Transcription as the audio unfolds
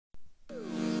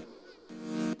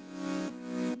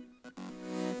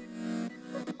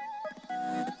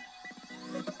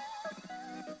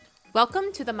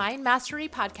Welcome to the Mind Mastery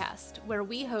Podcast, where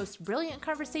we host brilliant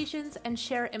conversations and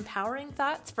share empowering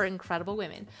thoughts for incredible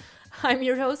women. I'm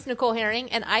your host, Nicole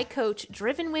Herring, and I coach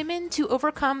driven women to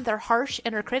overcome their harsh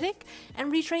inner critic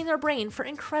and retrain their brain for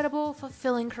incredible,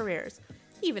 fulfilling careers,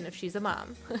 even if she's a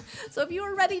mom. So if you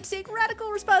are ready to take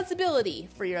radical responsibility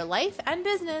for your life and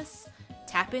business,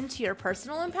 tap into your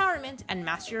personal empowerment and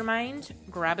master your mind,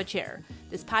 grab a chair.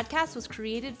 This podcast was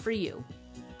created for you.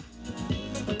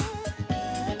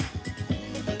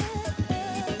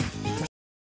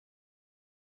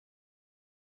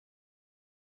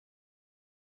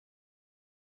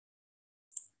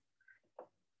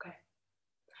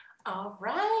 All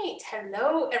right.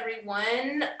 Hello,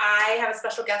 everyone. I have a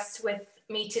special guest with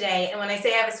me today. And when I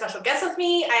say I have a special guest with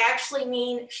me, I actually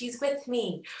mean she's with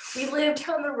me. We live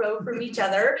down the road from each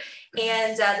other.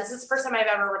 And this is the first time I've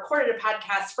ever recorded a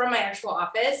podcast from my actual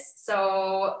office.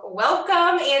 So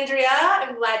welcome, Andrea.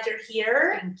 I'm glad you're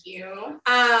here. Thank you.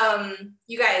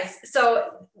 You guys,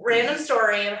 so random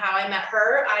story of how I met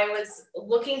her. I was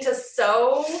looking to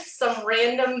sew some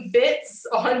random bits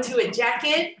onto a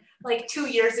jacket like 2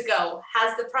 years ago.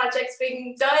 Has the project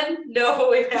been done?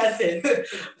 No, it hasn't.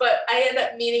 But I ended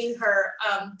up meeting her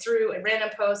through a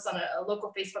random post on a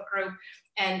local Facebook group.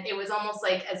 And it was almost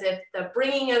like as if the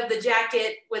bringing of the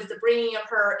jacket was the bringing of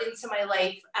her into my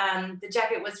life. The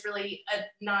jacket was really a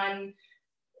non,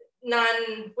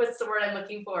 what's the word I'm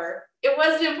looking for? It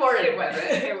wasn't important. It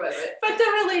wasn't. But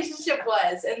the relationship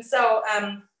was. And so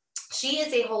she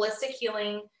is a holistic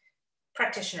healing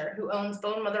practitioner who owns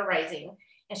Bone Mother Rising.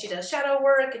 And she does shadow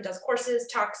work and does courses,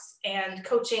 talks, and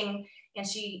coaching. And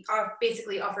she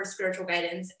basically offers spiritual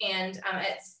guidance. And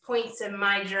at points in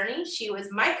my journey, she was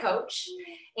my coach.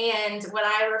 And what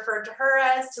I referred to her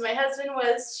as to my husband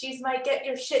was, she's my get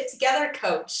your shit together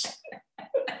coach.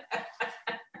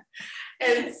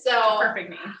 And so perfect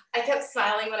name. I kept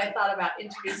smiling when I thought about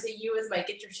introducing you as my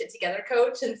get your shit together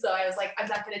coach. And so I was like, I'm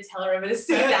not going to tell her I'm going to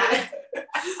say that.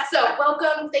 So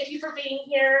welcome. Thank you for being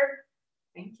here.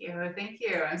 Thank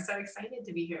you. I'm so excited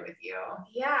to be here with you.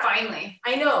 Yeah. Finally.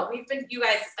 I know. You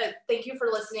guys, thank you for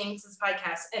listening to this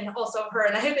podcast. And also her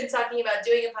and I have been talking about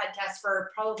doing a podcast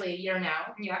for probably a year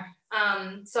now. Yeah.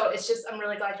 So it's just, I'm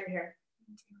really glad you're here.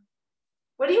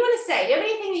 What do you want to say? Do you have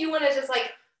anything that you want to just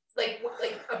like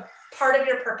a part of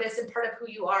your purpose and part of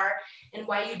who you are and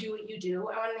why you do what you do?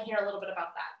 I want to hear a little bit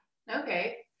about that.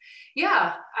 Okay.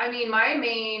 Yeah. I mean, my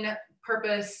main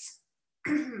purpose,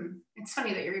 it's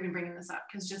funny that you're even bringing this up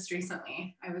because just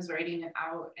recently I was writing it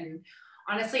out, and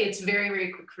honestly, it's very,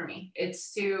 very quick for me.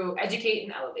 It's to educate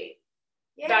and elevate.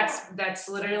 Yeah. That's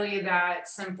literally that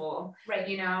simple, right?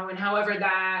 You know, and however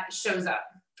that shows up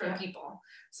for people.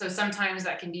 So sometimes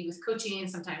that can be with coaching,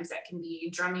 sometimes that can be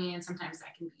drumming, and sometimes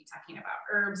that can be talking about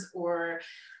herbs, or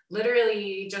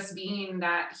literally just being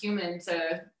that human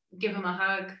to give them a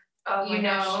hug. Oh, you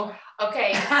know.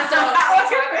 Okay, so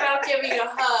talk about giving a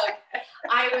hug.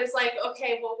 I was like,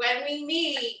 okay, well, when we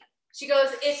meet, she goes,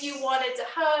 if you wanted to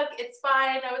hug, it's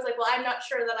fine. I was like, well, I'm not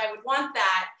sure that I would want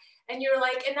that. And you're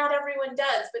like, and not everyone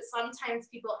does, but sometimes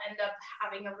people end up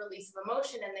having a release of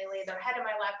emotion and they lay their head in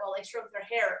my lap while I stroke their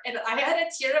hair. And I had a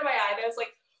tear in my eye and I was like,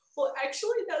 well,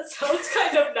 actually, that sounds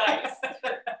kind of nice.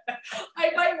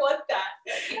 I might want that.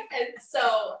 And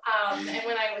so, and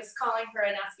when I was calling her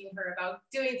and asking her about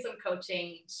doing some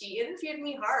coaching, she interviewed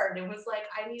me hard and was like,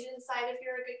 I need to decide if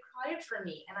you're a good client for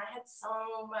me. And I had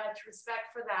so much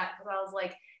respect for that because I was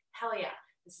like, hell yeah,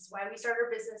 this is why we start our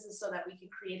businesses, so that we can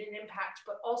create an impact,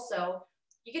 but also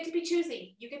you get to be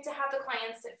choosy. You get to have the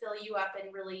clients that fill you up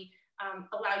and really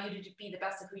allow you to be the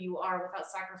best of who you are without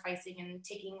sacrificing and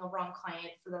taking a wrong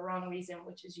client for the wrong reason,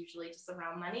 which is usually just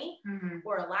around money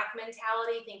or a lack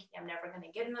mentality, thinking I'm never going to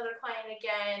get another client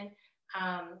again.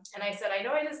 And I said, I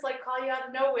know I just like call you out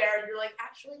of nowhere. And you're like,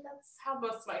 actually, that's how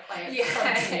most of my clients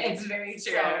come to me. It's very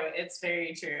true. So, it's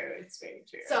very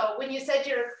true. So when you said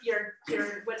you're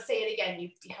what, say it again,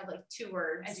 you had like 2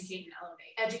 words. Educate and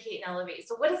elevate. Educate and elevate.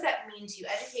 So what does that mean to you?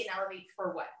 Educate and elevate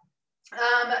for what?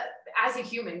 As a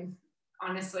human,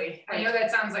 honestly. Right. I know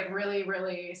that sounds like really,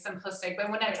 really simplistic,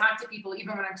 but when I talk to people,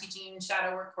 even when I'm teaching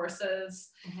shadow work courses,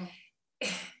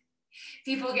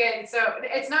 people get, so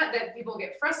it's not that people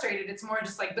get frustrated, it's more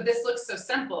just like, but this looks so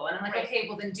simple. And I'm like, okay,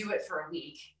 well then do it for a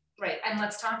week. Right. And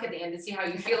let's talk at the end and see how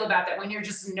you feel about that when you're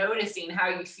just noticing how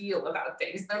you feel about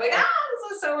things. They're like,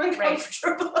 this is so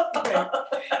uncomfortable.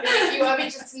 Right. You want me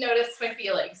just to notice my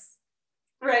feelings.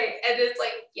 Right. And it's like,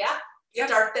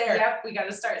 start there. Yep, we got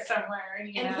to start somewhere.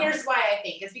 And here's why I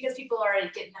think is because people are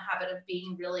getting in the habit of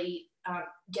being really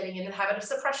getting into the habit of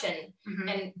suppression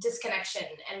and disconnection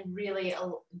and really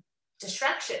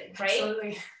distraction, right?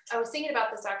 Absolutely. I was thinking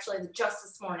about this actually just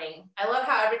this morning. I love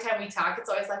how every time we talk, it's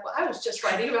always like, well, I was just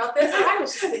writing about this. I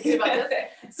was just thinking about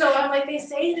this. So I'm like, they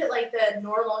say that like the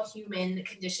normal human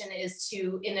condition is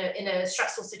to, in a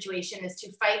stressful situation, is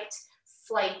to fight,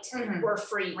 flight, or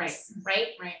freeze, right?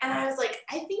 And I was like,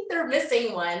 I think they're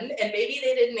missing one, and maybe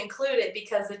they didn't include it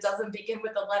because it doesn't begin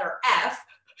with the letter F,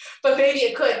 but maybe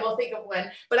it could. We'll think of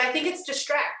one. But I think it's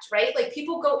distract, right? Like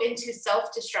people go into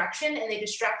self-distraction and they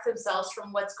distract themselves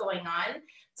from what's going on.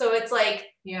 So it's like,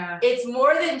 it's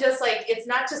more than just like, it's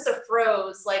not just a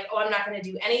froze, like, oh, I'm not going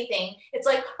to do anything. It's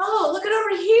like, oh, look at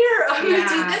over here. I'm going to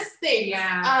do this thing.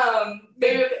 Yeah.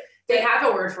 They have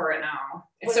a word for it now.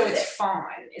 So it's fawn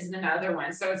is another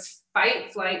one. So it's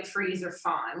fight, flight, freeze, or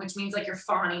fawn, which means like you're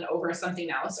fawning over something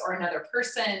else or another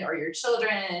person or your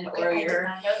children or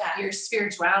your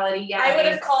spirituality. Yeah, I would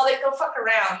have called it go fuck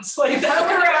around. Like that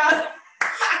around.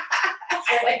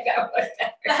 I like that one.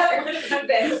 That would have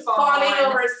been fawning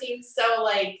over seems so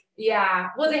like. Yeah.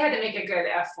 Well, they had to make a good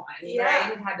F one. Yeah.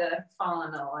 Right? It had to fall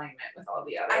in alignment with all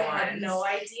the other ones. I had no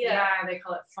idea. Yeah, they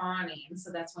call it fawning.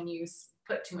 So that's when you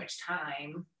put too much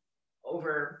time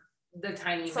over the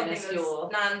tiny minuscule,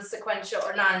 non-sequential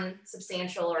or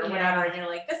non-substantial or whatever, and you're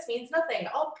like, this means nothing.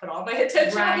 I'll put all my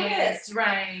attention on this.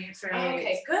 Right.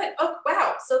 Okay, good. Oh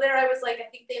wow. So there I was like, I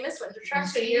think they missed one.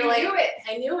 Distraction. You knew it.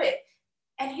 I knew it.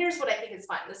 And here's what I think is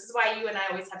fun. This is why you and I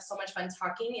always have so much fun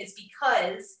talking, is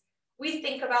because we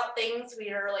think about things.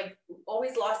 We are like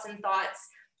always lost in thoughts,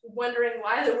 wondering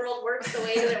why the world works the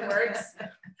way that it works.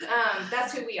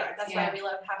 That's who we are. That's why we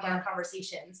love having our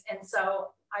conversations. And so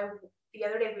the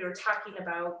other day we were talking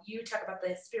about, you talk about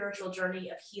the spiritual journey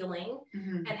of healing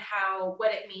and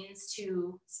what it means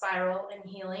to spiral in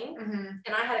healing.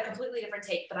 And I had a completely different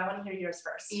take, but I want to hear yours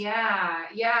first.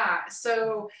 Yeah.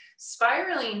 So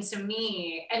spiraling to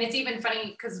me, and it's even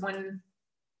funny because when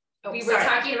we were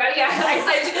talking about, I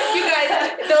said, you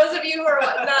guys, those of you who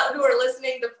are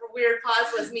listening, the weird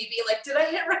pause was me being like, did I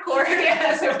hit record?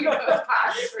 So we both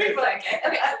paused for a second.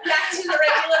 Okay, back to the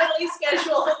regularly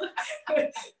scheduled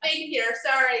thing here.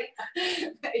 Sorry.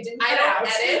 I don't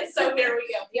edit, so here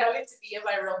we go. You get to be in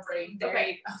my real brain.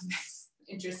 Okay. Oh, that's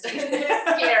interesting.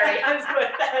 It's scary. That's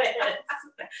what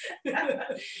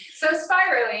that is. So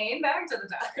spiraling, back to the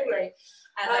topic. Right.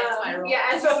 As I spiral.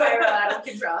 As I spiral out of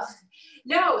control.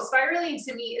 No, spiraling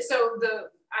to me, so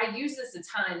I use this a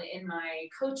ton in my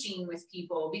coaching with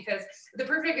people, because the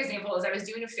perfect example is I was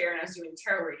doing a fair and I was doing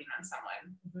tarot reading on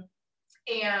someone.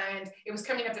 And it was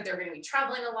coming up that they're going to be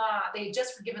traveling a lot. They had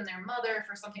just forgiven their mother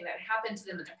for something that happened to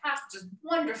them in their past, which is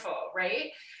wonderful,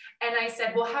 right? And I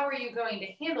said, well, how are you going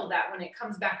to handle that when it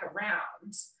comes back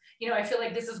around? I feel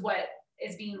like this is what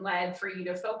is being led for you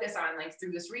to focus on, like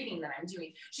through this reading that I'm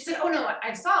doing. She said, oh no,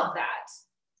 I've solved that.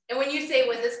 And when you say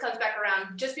when this comes back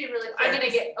around, just be really clear. I'm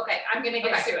gonna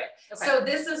get to it. Okay. So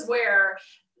this is where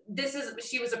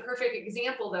she was a perfect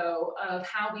example though of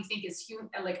how we think is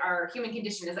like our human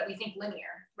condition is that we think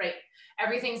linear, right?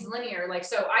 Everything's linear. Like,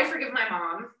 so I forgive my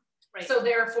mom, right? So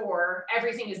therefore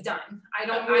everything is done. This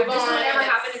won't ever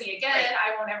happen to me again. Right.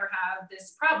 I won't ever have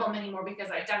this problem anymore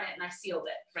because I've done it and I've sealed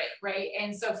it. Right.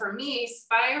 And so for me,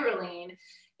 spiraling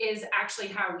is actually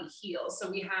how we heal. So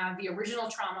we have the original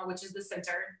trauma, which is the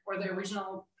center, or the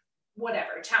original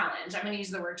whatever challenge. I'm going to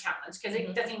use the word challenge because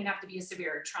it doesn't even have to be a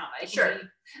severe trauma. It can be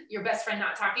your best friend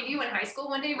not talking to you in high school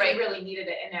one day when you really needed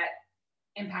it, and that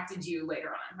impacted you later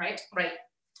on, right? Right.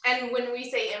 And when we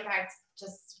say impact,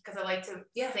 just because I like to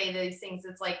say these things,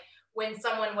 it's like when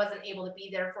someone wasn't able to be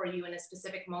there for you in a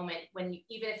specific moment,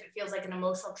 even if it feels like an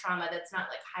emotional trauma that's not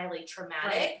like highly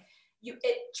traumatic,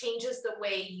 it changes the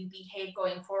way you behave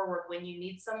going forward. When you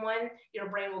need someone, your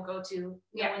brain will go to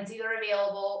no one's either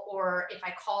available, or if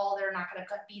I call, they're not going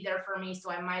to be there for me, so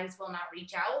I might as well not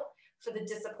reach out, for the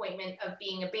disappointment of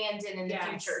being abandoned in the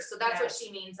future. So that's what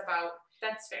she means about.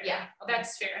 That's fair. Yeah, okay.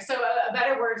 That's fair. So a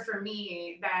better word for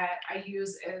me that I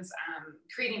use is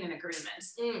creating an agreement.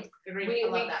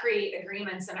 We create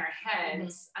agreements in our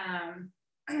heads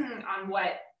on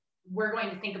what we're going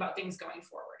to think about things going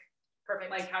forward.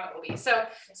 Perfect. Like how it will be. So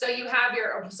you have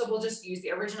so we'll just use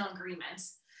the original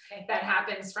agreements that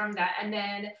happens from that. And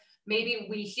then maybe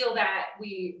we heal that,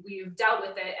 we've dealt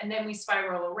with it, and then we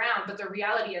spiral around. But the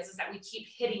reality is that we keep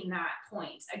hitting that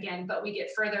point again, but we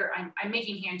get further. I'm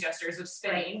making hand gestures of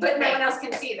spinning, but no one else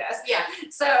can see this. Yeah.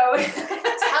 So tell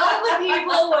the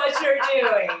people what you're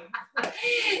doing.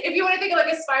 if you want to think of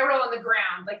like a spiral on the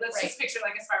ground, like let's Right. just picture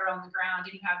like a spiral on the ground,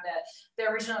 and you have the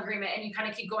original agreement, and you kind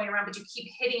of keep going around, but you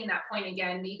keep hitting that point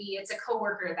again. Maybe it's a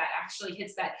coworker that actually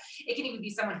hits that. It can even be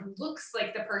someone who looks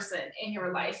like the person in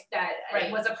your life that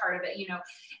Right. was a part of it, you know,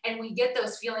 and we get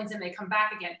those feelings and they come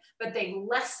back again, but they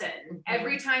lessen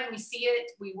every time we see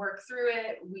it. We work through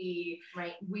it. We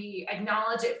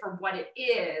acknowledge it for what it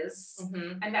is,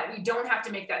 and that we don't have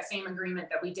to make that same agreement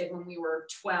that we did when we were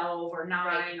 12 or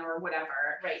 9 or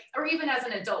whatever, or even as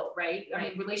an adult, right? I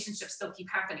mean, relationships still keep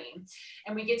happening,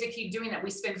 and we get to keep doing that. We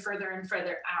spin further and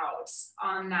further out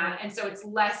on that, and so it's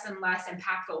less and less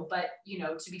impactful. But you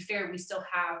know, to be fair, we still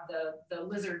have the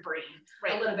lizard brain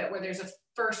a little bit, where there's a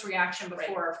first reaction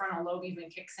before our frontal lobe even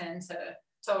kicks in to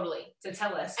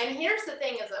tell us. And here's the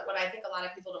thing, is that what I think a lot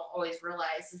of people don't always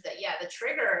realize is that, the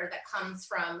trigger that comes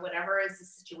from whatever is the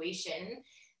situation,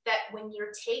 that when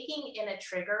you're taking in a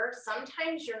trigger,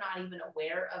 sometimes you're not even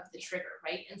aware of the trigger,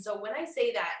 right? And so when I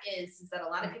say that is that a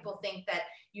lot of people think that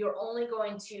you're only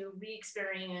going to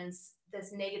re-experience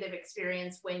this negative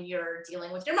experience when you're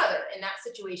dealing with your mother in that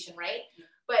situation, right?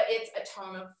 But it's a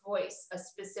tone of voice, a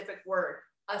specific word,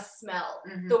 a smell,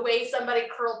 the way somebody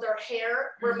curled their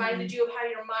hair reminded you of how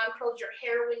your mom curled your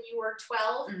hair when you were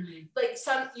 12. Like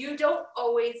you don't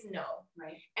always know.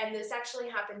 Right. And this actually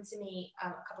happened to me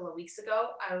a couple of weeks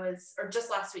ago. Or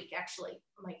just last week, actually.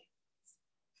 I'm like,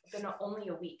 it's been only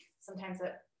a week. Sometimes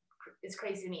that is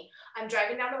crazy to me. I'm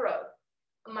driving down the road.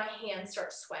 My hands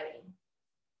start sweating.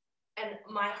 And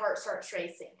my heart starts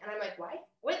racing. And I'm like, why?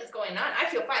 What is going on? I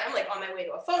feel fine. I'm like on my way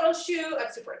to a photo shoot.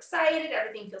 I'm super excited.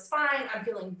 Everything feels fine. I'm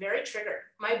feeling very triggered.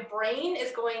 My brain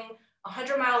is going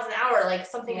 100 miles an hour. Like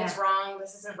something is wrong.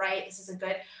 This isn't right. This isn't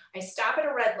good. I stop at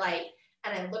a red light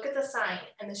and I look at the sign,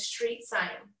 and the street sign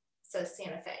says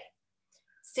Santa Fe.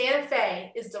 Santa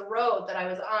Fe is the road that I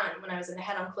was on when I was in a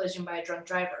head-on collision by a drunk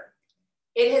driver.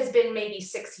 It has been maybe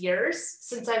 6 years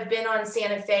since I've been on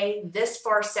Santa Fe this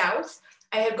far south.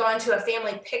 I had gone to a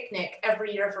family picnic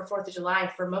every year for 4th of July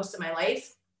for most of my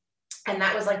life. And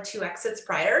that was like 2 exits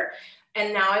prior.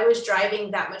 And now I was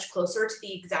driving that much closer to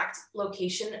the exact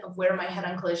location of where my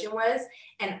head-on collision was.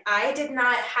 And I did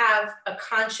not have a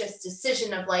conscious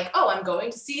decision of like, oh, I'm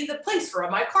going to see the place where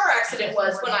my car accident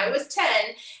was when I was 10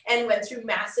 and went through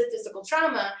massive physical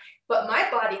trauma. But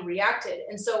my body reacted.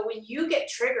 And so when you get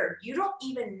triggered, you don't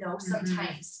even know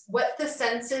sometimes what the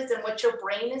senses and what your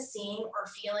brain is seeing or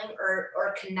feeling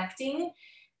or connecting.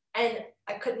 And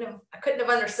I couldn't have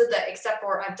understood that, except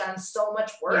for I've done so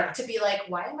much work to be like,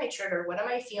 why am I triggered? What am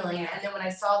I feeling? And then when I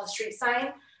saw the street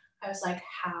sign, I was like,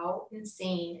 how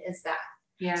insane is that?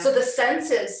 Yeah. So the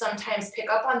senses sometimes pick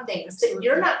up on things that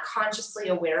you're not consciously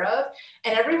aware of.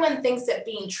 And everyone thinks that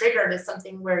being triggered is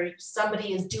something where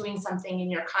somebody is doing something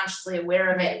and you're consciously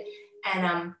aware of it.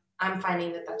 And I'm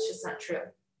finding that that's just not true.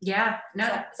 Yeah. No.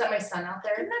 Is that my son out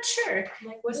there? I'm not sure. I'm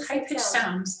like, what is high-pitched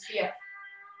sounds? Yeah.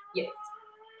 Yeah.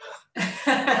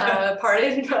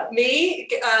 Pardon me.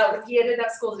 He ended up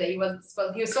school today. He was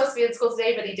supposed to be in school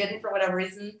today, but he didn't for whatever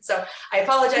reason. So I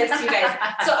apologize to you guys.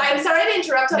 So I'm sorry to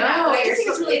interrupt on that, but I just think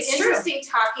it's really interesting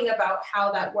talking about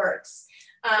how that works.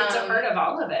 It's a part of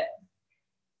all of it.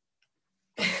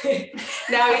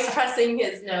 Now he's pressing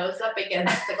his nose up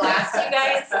against the glass, you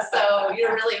guys. So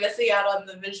you're really missing out on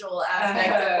the visual aspect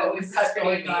of what we've got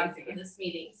going on in this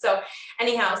meeting. So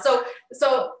anyhow,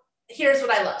 so here's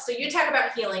what I love. So you talk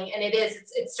about healing, and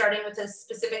it's starting with a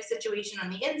specific situation on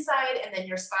the inside, and then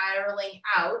you're spiraling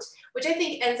out, which I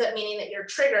think ends up meaning that your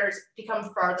triggers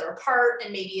become farther apart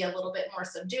and maybe a little bit more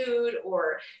subdued,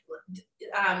 or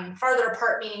farther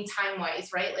apart meaning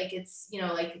time-wise, right? Like it's,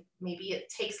 like maybe it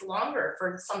takes longer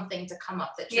for something to come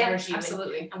up that triggers you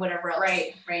absolutely. And whatever else.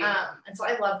 Right. And so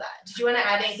I love that. Did you want to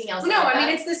add anything else? No, I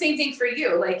mean, it's the same thing for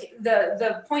you. Like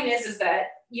the point is that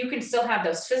you can still have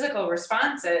those physical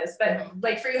responses, but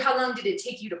like for you, how long did it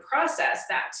take you to process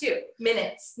that too?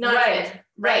 Minutes, not even.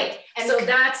 Right. And so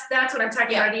that's what I'm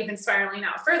talking about, even spiraling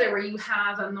out further, where you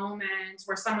have a moment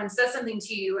where someone says something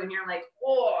to you and you're like,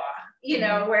 oh,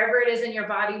 wherever it is in your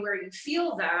body where you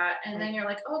feel that. And then you're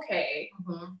like, okay,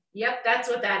 yep, that's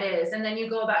what that is. And then you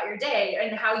go about your day,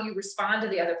 and how you respond to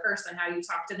the other person, how you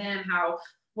talk to them, how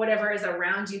whatever is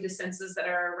around you, the senses that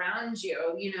are around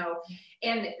you,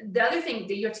 And the other thing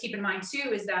that you have to keep in mind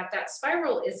too is that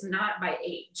spiral is not by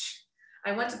age.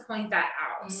 I want to point that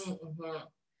out.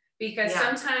 Because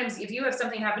sometimes if you have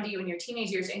something happen to you in your teenage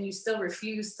years and you still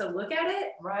refuse to look at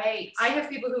it, right? I have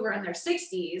people who are in their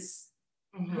 60s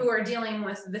who are dealing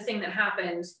with the thing that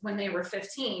happened when they were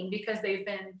 15 because they've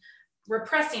been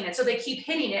repressing it. So they keep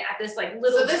hitting it at this like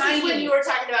little So this tiny... is when you were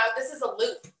talking about, this is a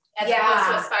loop. as opposed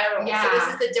to a spiral. Yeah. So this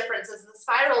is the difference, is the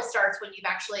spiral starts when you've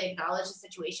actually acknowledged the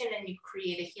situation and you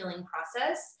create a healing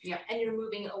process, and you're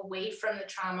moving away from the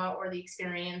trauma or the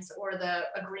experience or the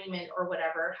agreement or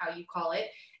whatever, how you call it,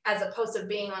 as opposed to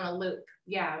being on a loop.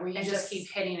 Yeah, where you just keep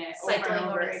hitting it cycling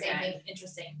over the same thing.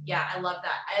 Interesting. Yeah, I love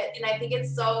that. And I think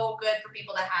it's so good for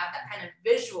people to have that kind of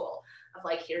visual of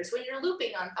like, here's when you're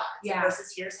looping on thoughts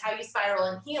versus here's how you spiral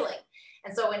in healing.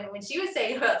 And so when she was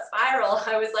saying about spiral,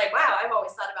 I was like, wow, I've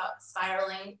always thought about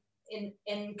spiraling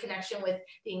in connection with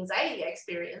the anxiety I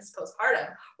experienced postpartum,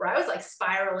 where I was like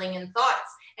spiraling in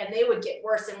thoughts and they would get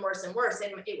worse and worse and worse.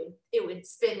 And it would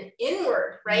spin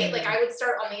inward, right? Like I would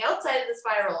start on the outside of the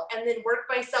spiral and then work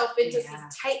myself into this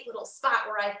tight little spot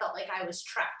where I felt like I was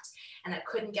trapped and I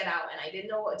couldn't get out and I didn't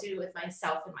know what to do with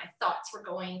myself and my thoughts were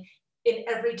going in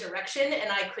every direction and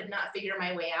I could not figure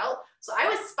my way out. So I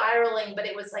was spiraling, but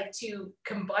it was like to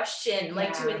combustion,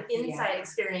 like to an inside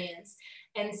experience.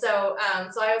 And so,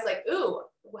 so I was like, ooh,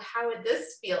 how would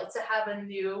this feel to have a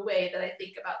new way that I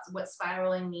think about what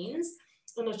spiraling means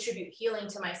and attribute healing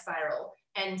to my spiral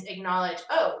and acknowledge,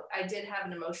 oh, I did have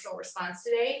an emotional response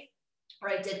today, or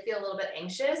I did feel a little bit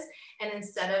anxious. And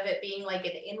instead of it being like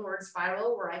an inward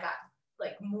spiral where I got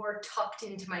like more tucked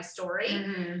into my story,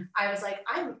 I was like,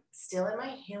 I'm still in my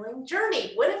healing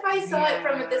journey. What if I saw it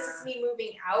from this is me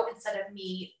moving out instead of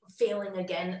me failing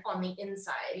again on the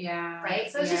inside? Yeah.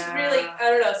 Right. So it's just really, I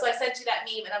don't know. So I sent you that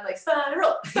meme and I'm like,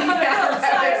 spiral.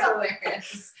 That was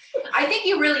hilarious. I think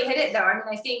you really hit it though. I mean,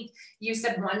 I think you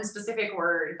said one specific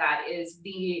word that is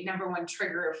the number one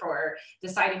trigger for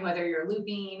deciding whether you're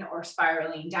looping or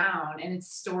spiraling down, and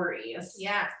it's stories.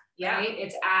 Yeah. Right?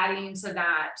 It's adding to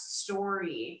that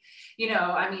story. You know,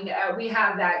 I mean, we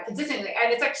have that consistently.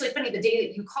 And it's actually funny, the day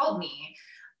that you called me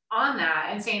on that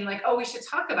and saying like, oh, we should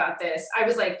talk about this. I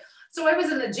was like, so I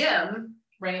was in the gym,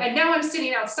 right? And now I'm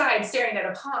sitting outside staring at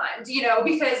a pond, you know,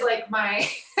 because like my,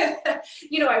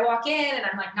 you know, I walk in and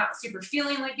I'm like not super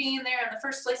feeling like being there in the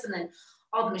first place. And then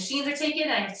all the machines are taken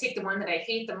and I have to take the one that I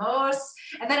hate the most.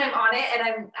 And then I'm on it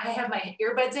and I have my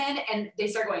earbuds in and they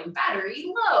start going battery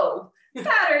low.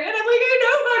 Battery, and I'm like, I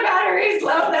know my battery's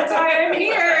low, that's why I'm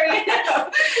here, you know,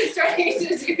 trying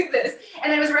to do this.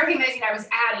 And I was recognizing I was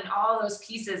adding all those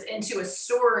pieces into a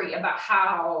story about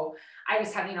how I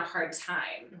was having a hard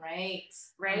time, right?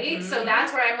 So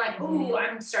that's where I'm like, ooh,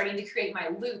 I'm starting to create my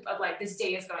loop of like, this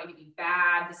day is going to be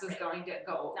bad, this is going to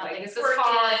go, like, this is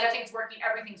hard, nothing's working,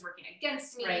 everything's working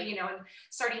against me, you know, and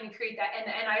starting to create that. And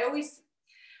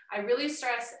I really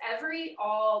stress every,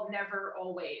 all, never,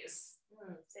 always.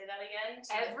 Say that again.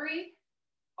 Every,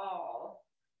 all,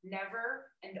 never,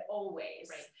 and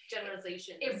always. Right.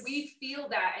 Generalization. If we feel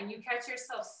that and you catch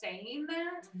yourself saying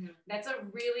that, that's a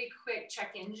really quick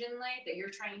check engine light that you're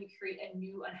trying to create a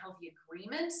new unhealthy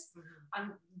agreement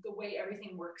on the way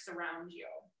everything works around you.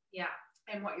 Yeah.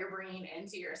 And what you're bringing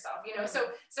into yourself, you know? So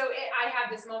I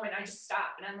have this moment, I just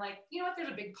stop and I'm like, you know what,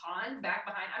 there's a big pond back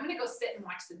behind. I'm going to go sit and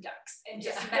watch the ducks and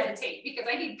just meditate because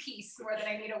I need peace more than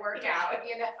I need a workout,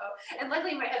 you know? And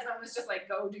luckily my husband was just like,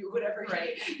 go do whatever.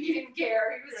 He didn't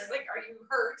care. He was just like, are you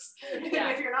hurt? And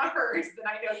if you're not hurt, then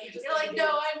I know you're like,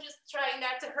 no, I'm just trying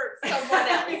not to hurt someone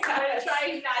else. I'm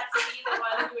trying not to be the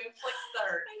one who inflicts the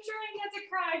hurt. I'm trying not to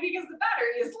cry because the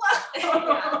battery is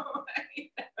low.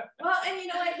 Well, and you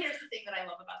know what? Here's the thing that I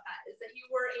love about that is that you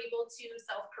were able to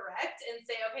self-correct and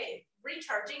say, okay,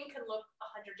 recharging can look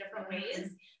 100 different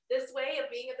ways. This way of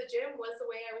being at the gym was the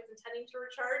way I was intending to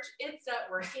recharge. It's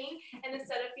not working. And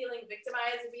instead of feeling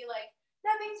victimized and being like,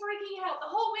 nothing's working out,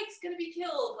 the whole week's gonna be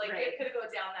killed, like it could go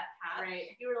down that path.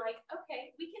 You were like,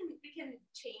 okay, we can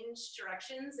change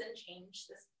directions and change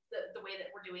this the way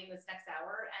that we're doing this next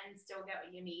hour and still get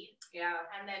what you need. Yeah.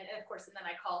 And then of course, and then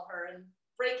I call her and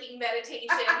breaking meditation.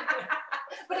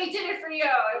 But I did it for you.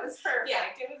 It was perfect.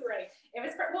 Yeah, it was great. It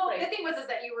was well, the thing was is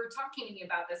that you were talking to me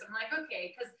about this. I'm like,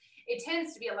 okay, because it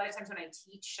tends to be a lot of times when I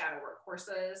teach shadow work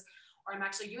courses or I'm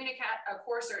actually doing a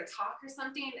course or a talk or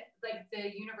something, like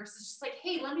the universe is just like,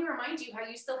 hey, let me remind you how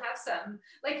you still have some.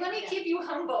 Like, let me keep you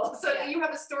humble so that you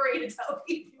have a story to tell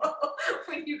people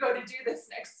when you go to do this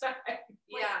next time.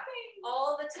 Yeah,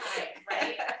 all the time,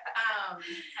 right?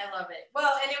 I love it.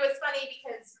 Well, and it was funny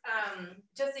because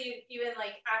just even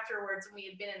like afterwards when we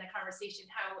had been in a conversation,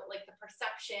 how like the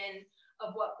perception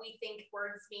of what we think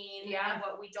words mean and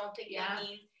what we don't think they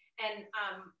mean. And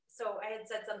so I had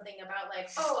said something about like,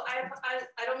 oh, I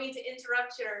don't mean to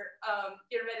interrupt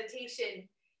your meditation.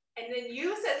 And then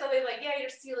you said something like, yeah, you're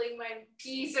stealing my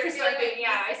peace or something.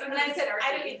 Yeah, I said, and I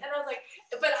was like,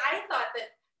 but I thought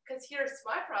that, because here's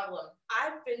my problem.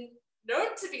 I've been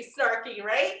known to be snarky,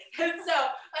 right? And so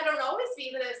I don't always be,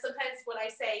 even if sometimes when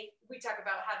I say, we talk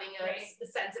about having a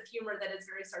sense of humor that is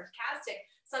very sarcastic,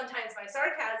 sometimes my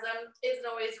sarcasm isn't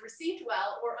always received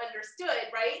well or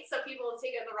understood, right? So people will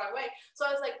take it the wrong way. So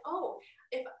I was like, oh,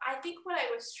 if I think what I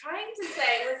was trying to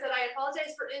say was that I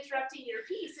apologize for interrupting your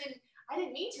piece, and I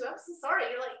didn't mean to. I'm so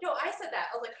sorry. You're like, no, I said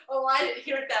that. I was like, oh, well, I didn't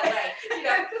hear it that way. You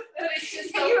know, but it's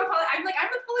just so. I'm like,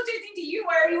 I'm apologizing to you.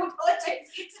 Why are you apologizing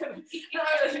to me? You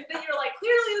know, then you're like,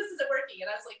 clearly this isn't working.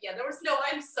 And I was like, yeah, there was no,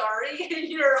 I'm sorry,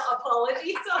 your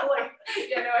apology. So like,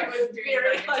 yeah, no, I was doing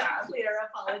very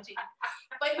unclear apology.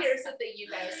 But here's the thing,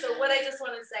 you guys. So what I just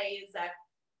want to say is that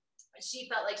she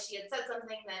felt like she had said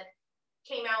something that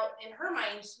came out in her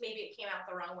mind, maybe it came out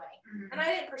the wrong way. And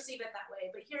I didn't perceive it that way,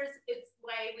 but it's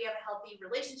why we have a healthy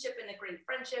relationship and a great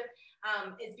friendship,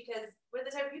 is because we're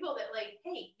the type of people that like,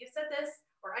 hey, you said this,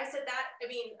 or I said that. I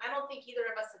mean, I don't think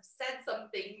either of us have said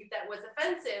something that was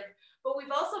offensive, but we've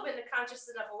also been conscious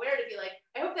enough aware to be like,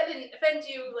 I hope that didn't offend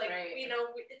you. Like, you know,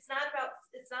 it's not about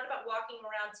walking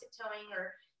around tiptoeing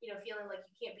or, you know, feeling like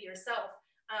you can't be yourself.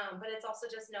 But it's also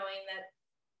just knowing that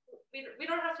we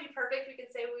don't have to be perfect. We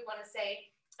can say what we want to say.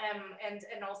 And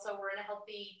also we're in a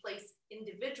healthy place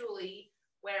individually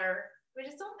where we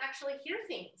just don't actually hear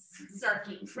things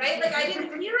snarky, right? Like I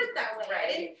didn't hear it that way. I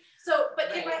didn't. So,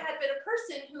 but if I had been a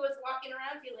person who was walking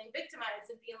around feeling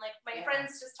victimized and being like, my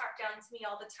friends just talk down to me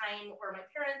all the time, or my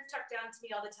parents talk down to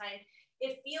me all the time,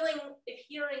 if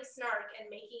hearing snark and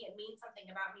making it mean something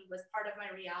about me was part of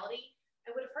my reality,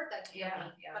 I would have heard that.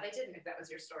 But I didn't. If that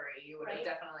was your story, you would have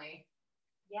definitely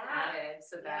added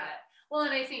so that. Well,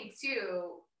 and I think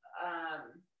too,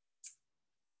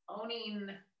 owning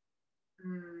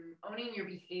your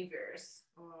behaviors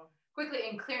quickly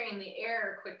and clearing the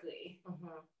air quickly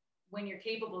when you're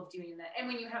capable of doing that, and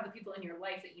when you have the people in your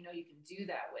life that you know you can do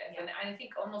that with. And I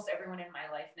think almost everyone in my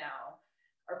life now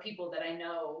are people that I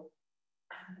know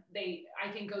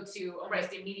I can go to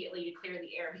almost immediately to clear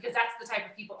the air, because that's the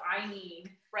type of people I need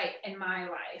in my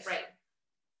life.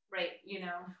 Right, you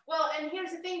know. Well, and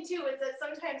here's the thing too, is that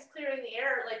sometimes clearing the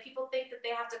air, like people think that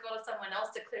they have to go to someone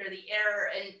else to clear the air,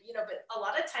 and you know, but a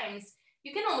lot of times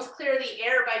you can almost clear the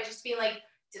air by just being like,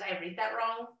 did I read that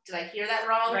wrong? Did I hear that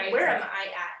wrong? Where am I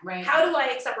at? How do I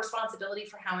accept responsibility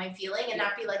for how I'm feeling and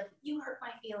not be like, you hurt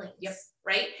my feelings?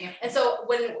 Right? And so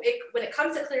when it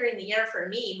comes to clearing the air for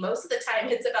me, most of the time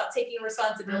it's about taking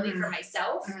responsibility for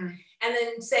myself, and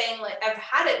then saying, like, I've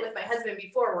had it with my husband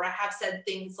before where I have said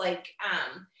things like,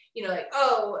 you know, like,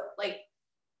 oh, like,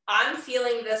 I'm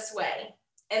feeling this way.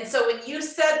 And so when you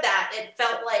said that, it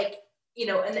felt like, you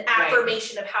know, an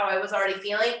affirmation of how I was already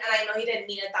feeling. And I know he didn't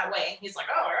mean it that way. And he's like,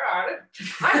 oh,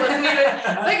 I wasn't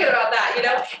even thinking about that, you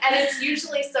know? And it's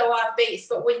usually so off base.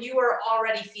 But when you are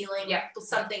already feeling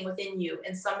something within you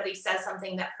and somebody says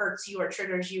something that hurts you or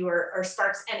triggers you or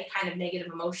sparks any kind of negative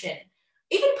emotion,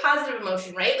 even positive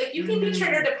emotion, right? Like you can be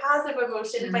triggered to positive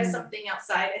emotion by something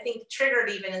outside. I think triggered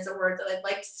even is a word that I'd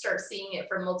like to start seeing it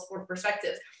from multiple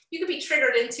perspectives. You could be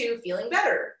triggered into feeling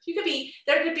better.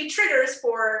 There could be triggers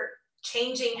for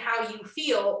changing how you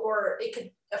feel, or it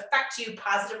could affect you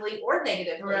positively or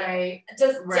negatively.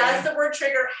 Does the word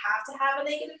trigger have to have a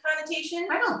negative connotation?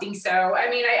 I don't think so. I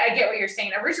mean, I get what you're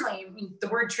saying. Originally, the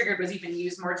word triggered was even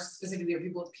used more just specifically for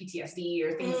people with PTSD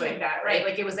or things like that, right?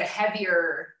 Like it was a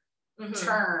heavier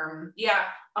term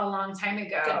a long time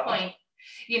ago. Good point.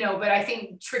 You know, but I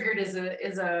think triggered is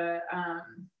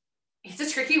it's a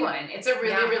tricky one. It's a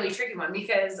really, really tricky one,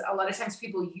 because a lot of times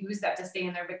people use that to stay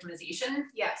in their victimization.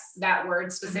 That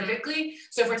word specifically.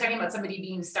 So if we're talking about somebody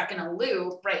being stuck in a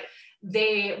loop,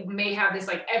 they may have this,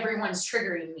 like, everyone's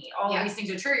triggering me. All of these things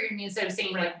are triggering me, instead of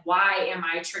saying, like, why am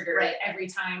I triggered every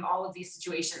time all of these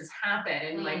situations happen?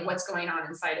 And like, what's going on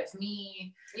inside of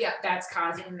me that's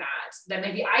causing that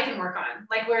maybe I can work on.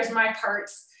 Like, where's my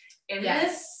parts in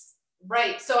this?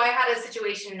 Right. So I had a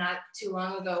situation not too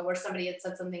long ago where somebody had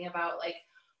said something about, like,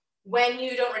 when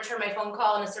you don't return my phone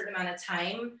call in a certain amount of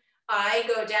time, I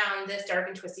go down this dark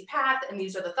and twisty path, and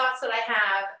these are the thoughts that I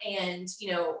have. And,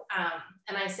 you know,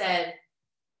 and I said,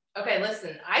 okay,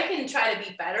 listen, I can try to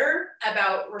be better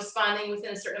about responding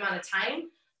within a certain amount of time,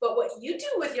 but what you do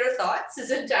with your thoughts is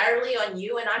entirely on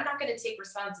you. And I'm not going to take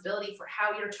responsibility for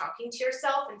how you're talking to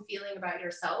yourself and feeling about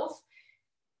yourself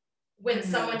when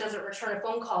someone doesn't return a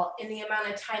phone call in the amount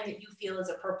of time that you feel is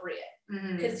appropriate.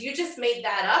 Because you just made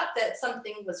that up, that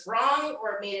something was wrong,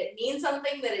 or made it mean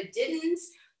something that it didn't.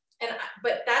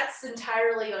 But that's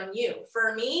entirely on you.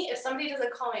 For me, if somebody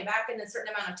doesn't call me back in a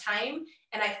certain amount of time,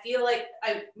 and I feel like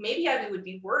maybe I would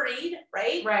be worried,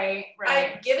 right? Right.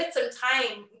 I give it some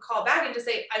time, call back and just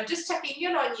say, I'm just checking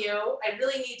in on you. I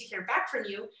really need to hear back from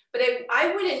you. But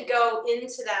I wouldn't go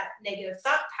into that negative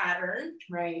thought pattern.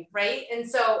 Right. Right. And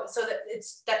so that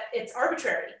it's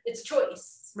arbitrary. It's a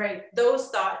choice. Right. Those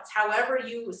thoughts, however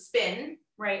you spin,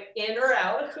 right, in or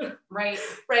out, right,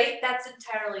 right, that's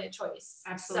entirely a choice.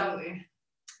 Absolutely.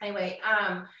 So, anyway,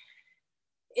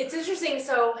 it's interesting.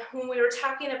 So when we were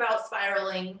talking about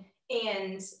spiraling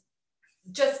and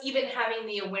just even having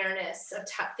the awareness of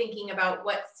thinking about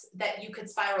that you could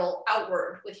spiral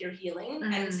outward with your healing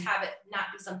and have it not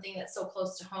be something that's so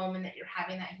close to home and that you're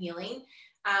having that healing.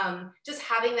 Just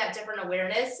having that different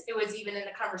awareness. It was even in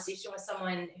a conversation with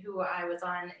someone who I was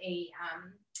on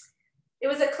it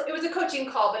was a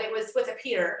coaching call, but it was with a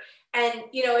peer. And,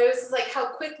 it was like how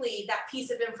quickly that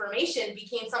piece of information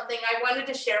became something I wanted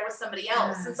to share with somebody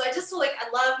else. Yeah. And so I just feel like I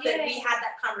love that we had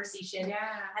that conversation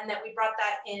and that we brought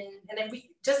that in. And then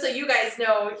just so you guys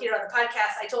know here on the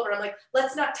podcast, I told her, I'm like,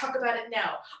 let's not talk about it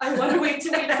now. I want to wait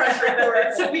till we press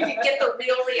record so we can get the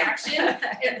real reaction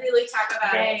and really talk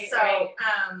about it.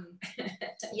 So,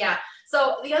 yeah.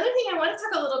 So the other thing I want to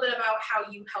talk a little bit about how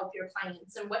you help your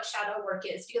clients and what shadow work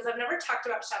is, because I've never talked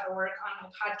about shadow work on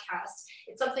my podcast.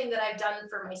 It's something that I've done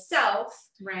for myself.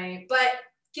 Right. But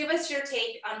give us your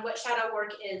take on what shadow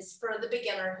work is for the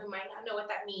beginner who might not know what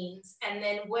that means. And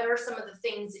then what are some of the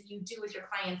things that you do with your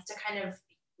clients to kind of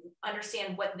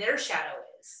understand what their shadow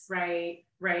is? Right,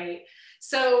 right.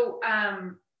 So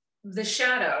the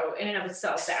shadow in and of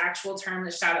itself, the actual term,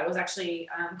 the shadow, was actually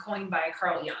coined by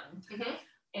Carl Jung. Mm-hmm.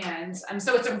 And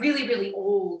so it's a really, really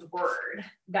old word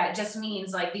that just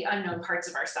means like the unknown parts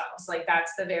of ourselves. Like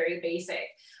that's the very basic.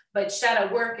 But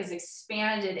shadow work is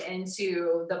expanded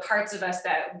into the parts of us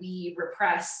that we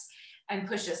repress and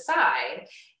push aside.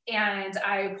 And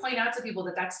I point out to people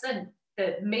that that's the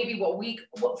maybe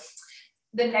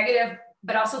the negative,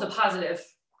 but also the positive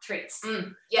traits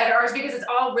that are ours, because it's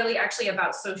all really actually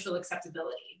about social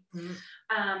acceptability.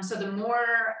 Mm-hmm. So the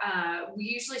more, we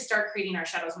usually start creating our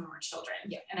shadows when we're children.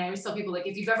 Yeah. And I always tell people, like,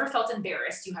 if you've ever felt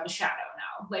embarrassed, you have a shadow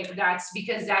now. Like that's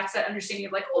because that's that understanding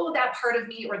of like, oh, that part of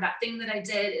me or that thing that I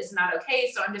did is not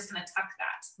okay. So I'm just going to tuck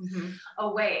that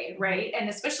away. Right. And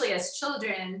especially as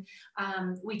children,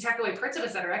 we tuck away parts of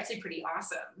us that are actually pretty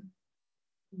awesome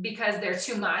because they're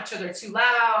too much or they're too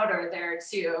loud or they're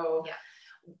too... Yeah.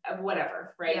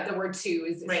 Whatever, right? Yeah. The word "too"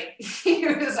 is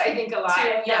used, I think, a lot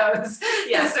in those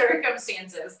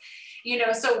circumstances.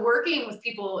 So working with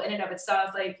people in and of itself,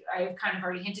 like I've kind of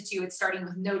already hinted to, it's starting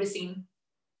with noticing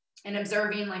and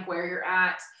observing, like where you're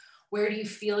at, where do you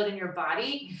feel it in your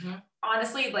body? Mm-hmm.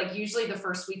 Honestly, like usually the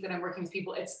first week that I'm working with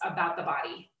people, it's about the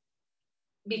body,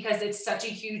 because it's such a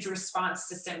huge response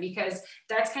system, because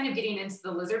that's kind of getting into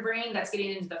the lizard brain, that's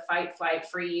getting into the fight, flight,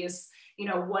 freeze.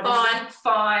 What is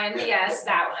fawn? Yes,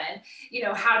 that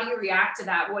one. How do you react to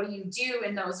that? What do you do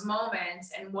in those moments?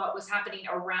 And what was happening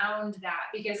around that?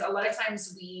 Because a lot of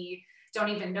times we don't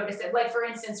even notice it. Like for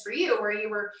instance, for you, where you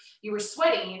were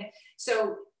sweating.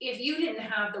 So if you didn't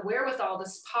have the wherewithal to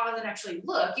pause and actually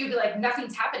look, you'd be like,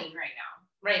 nothing's happening right now.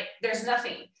 Right? There's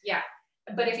nothing. Yeah.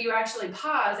 But if you actually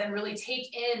pause and really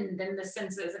take in then the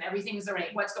senses and everything's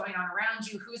what's going on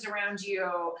around you, who's around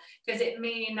you, because it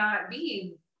may not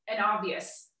be an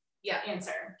obvious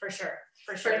answer for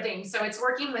sure thing. So it's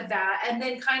working with that, and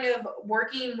then kind of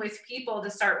working with people to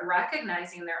start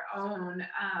recognizing their own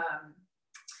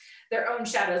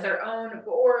shadows,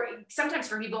 or sometimes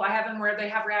for people, I have them where they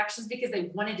have reactions because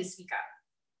they wanted to speak up.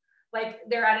 Like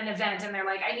they're at an event and they're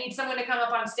like, I need someone to come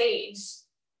up on stage,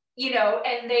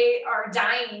 and they are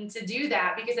dying to do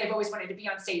that because they've always wanted to be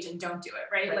on stage and don't do it,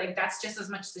 right? Like that's just as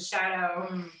much the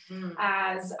shadow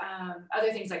as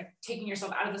other things, like taking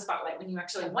yourself out of the spotlight when you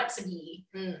actually want to be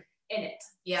in it.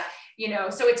 Yeah.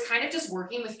 So it's kind of just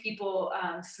working with people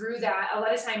through that. A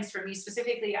lot of times for me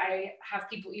specifically, I have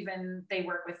people they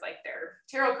work with like their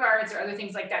tarot cards or other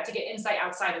things like that to get insight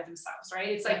outside of themselves, right?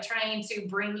 It's like trying to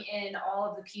bring in all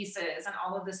of the pieces and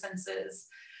all of the senses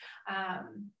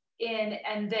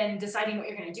and then deciding what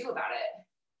you're going to do about it.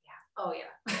 Yeah. Oh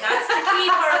yeah. That's the key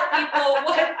part,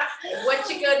 people. What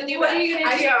you going to do? What are you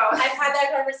going to do? I've had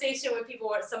that conversation with people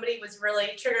where somebody was really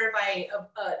triggered by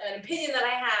an opinion that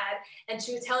I had, and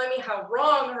she was telling me how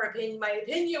wrong my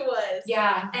opinion was.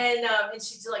 Yeah. And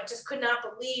she's like, just could not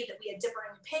believe that we had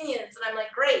differing opinions. And I'm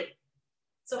like, great.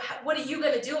 So what are you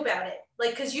going to do about it?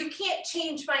 Like, because you can't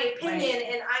change my opinion,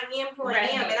 and I am who I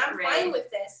am, and I'm fine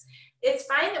with this. It's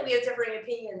fine that we have differing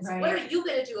opinions. Right. What are you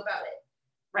going to do about it?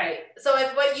 Right. So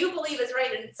if what you believe is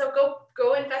right, and so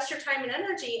go invest your time and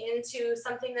energy into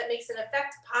something that makes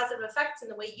positive effect in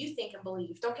the way you think and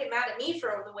believe. Don't get mad at me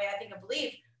for the way I think and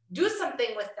believe. Do something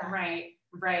with that. Right.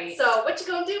 Right. So what you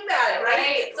gonna do about it,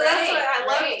 right? So that's what I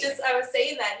love. I was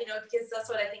saying that, because that's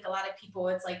what I think a lot of people,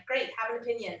 it's like, great, have an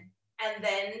opinion and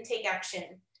then take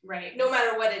action. Right. No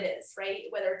matter what it is, right?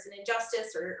 Whether it's an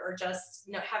injustice or just,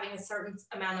 having a certain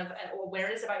amount of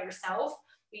awareness about yourself.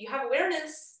 You have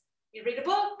awareness, you read a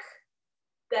book,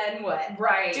 then what?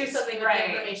 Right. Do something with the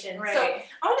information. Right. So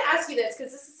I want to ask you this,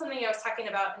 because this is something I was talking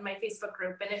about in my Facebook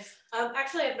group. And if,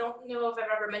 actually, I don't know if I've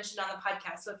ever mentioned on the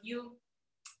podcast. So if you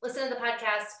listen to the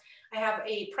podcast, I have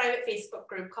a private Facebook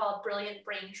group called Brilliant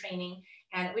Brain Training.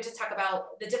 And we just talk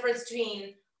about the difference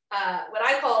between what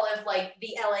I call like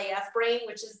the LAF brain,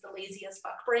 which is the lazy as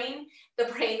fuck brain, the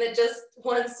brain that just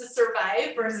wants to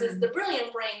survive, versus the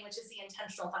brilliant brain, which is the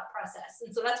intentional thought process.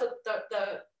 And so that's what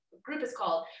the group is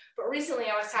called. But recently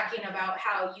I was talking about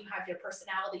how you have your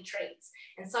personality traits.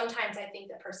 And sometimes I think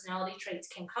that personality traits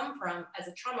can come from as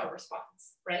a trauma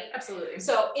response, right? Absolutely.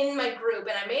 So in my group,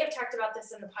 and I may have talked about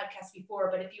this in the podcast before,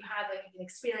 but if you have like an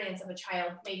experience of a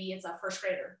child, maybe it's a first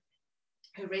grader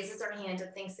who raises their hand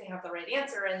and thinks they have the right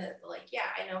answer, and they're like,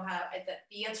 yeah, I know how,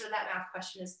 the answer to that math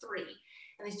question is 3.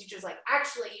 And the teacher's like,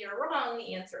 actually, you're wrong,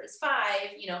 the answer is 5.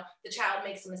 The child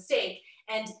makes a mistake.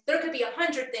 And there could be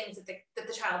 100 things that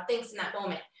the child thinks in that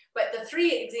moment. But the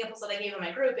 3 examples that I gave in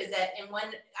my group is that in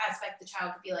one aspect, the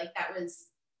child could be like, that was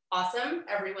awesome,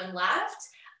 everyone laughed,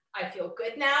 I feel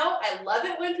good now. I love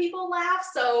it when people laugh.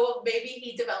 So maybe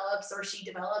he develops or she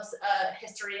develops a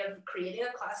history of creating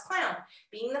a class clown,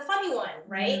 being the funny one,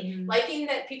 right? Liking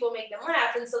that people make them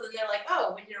laugh. And so then they're like,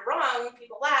 oh, when you're wrong,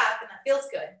 people laugh and that feels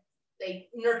good. They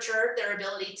nurture their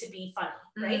ability to be funny,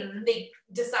 right? They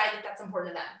decide that that's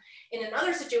important to them. In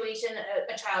another situation,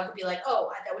 a child could be like, oh,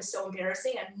 that was so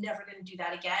embarrassing. I'm never going to do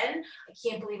that again. I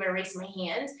can't believe I raised my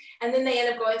hand. And then they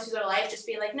end up going through their life just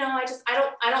being like, no,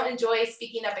 I don't enjoy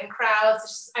speaking up in crowds.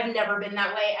 It's just, I've never been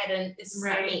that way. It's just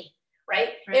not me, right?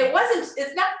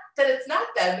 It's not that it's not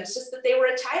them. It's just that they were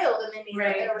a child and they need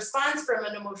a response from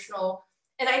an emotional,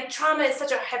 and trauma is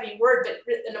such a heavy word,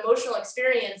 but an emotional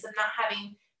experience of not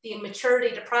having the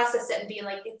maturity to process it and being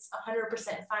like, it's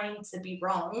 100% fine to be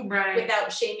wrong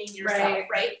without shaming yourself,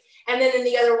 right? And then in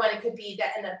the other one, it could be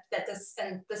that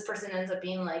this person ends up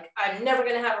being like, I'm never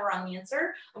going to have a wrong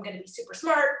answer. I'm going to be super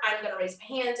smart. I'm going to raise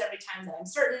my hands every time that I'm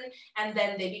certain. And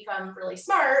then they become really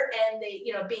smart, and they,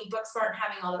 being book smart and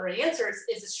having all the right answers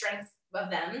is a strength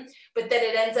of them. But then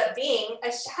it ends up being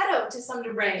a shadow to some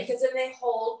degree, because then they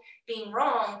hold being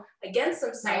wrong against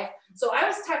themselves. So I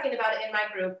was talking about it in my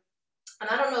group. And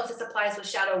I don't know if this applies with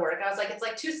shadow work. I was like, it's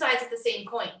like 2 sides of the same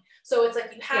coin. So it's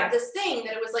like you have this thing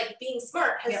that it was like being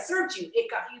smart has served you.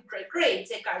 It got you great grades.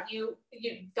 It got you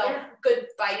felt good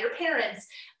by your parents.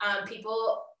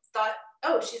 People thought,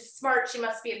 oh, she's smart, she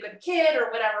must be a good kid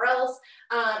or whatever else.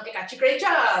 It got you great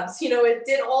jobs. It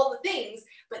did all the things.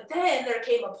 But then there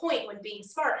came a point when being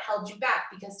smart held you back,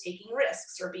 because taking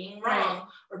risks or being wrong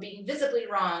or being visibly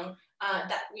wrong,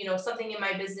 something in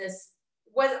my business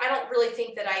I don't really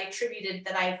think that I attributed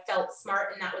that I felt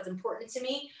smart and that was important to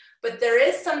me. But there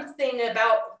is something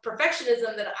about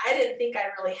perfectionism that I didn't think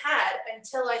I really had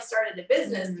until I started a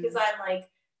business, because I'm like,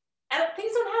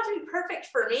 things don't have to be perfect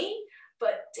for me.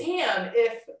 But damn,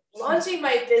 if launching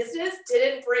my business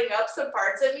didn't bring up some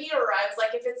parts of me, or I was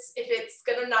like, if it's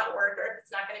gonna not work or if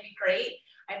it's not gonna be great,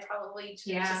 I probably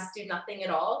just do nothing at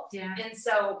all. And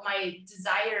so my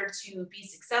desire to be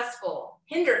successful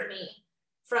hindered me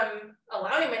from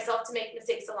allowing myself to make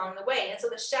mistakes along the way. And so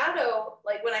the shadow,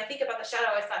 like when I think about the shadow,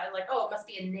 I thought like, oh, it must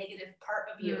be a negative part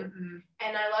of you.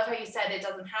 And I love how you said it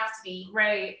doesn't have to be.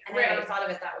 I never thought of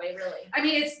it that way, really. I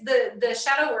mean, it's the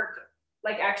shadow work,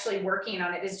 like actually working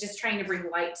on it, is just trying to bring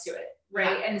light to it.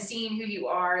 And seeing who you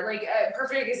are. Like a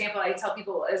perfect example I tell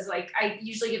people is like, I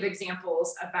usually give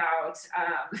examples about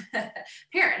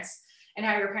parents and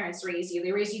how your parents raise you.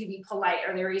 They raise you to be polite,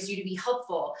 or they raise you to be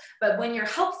helpful. But when you're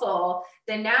helpful,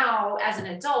 then now as an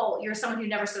adult, you're someone who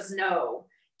never says no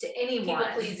to anyone.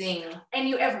 People pleasing. And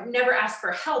you never ask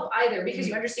for help either, because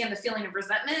you understand the feeling of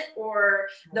resentment or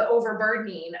the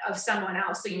overburdening of someone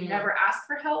else. So you never ask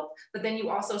for help, but then you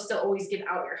also still always give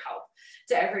out your help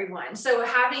to everyone. So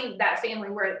having that family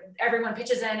where everyone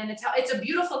pitches in, and it's a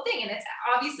beautiful thing, and it's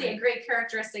obviously a great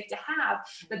characteristic to have,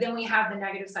 but then we have the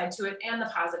negative side to it and the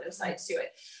positive side to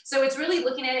it. So it's really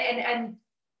looking at it, and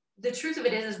the truth of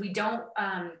it is we don't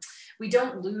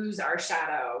lose our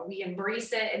shadow. We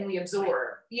embrace it and we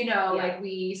absorb, like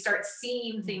we start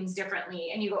seeing things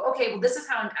differently, and you go, okay, well, this is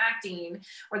how I'm acting,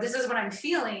 or this is what I'm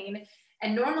feeling.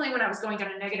 And normally when I was going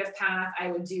down a negative path,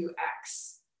 I would do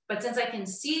X. But since I can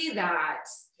see that,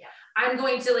 I'm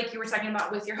going to, like you were talking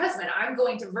about with your husband, I'm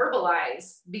going to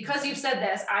verbalize, because you've said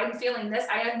this, I'm feeling this,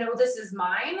 I know this is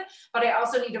mine, but I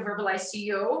also need to verbalize to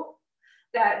you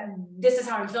that this is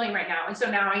how I'm feeling right now. And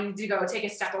so now I need to go take a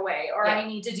step away, or I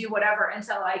need to do whatever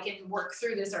until I can work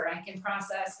through this, or I can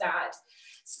process that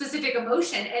specific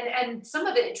emotion. And some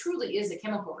of it truly is a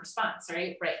chemical response,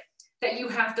 right? Right. That you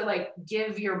have to like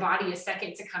give your body a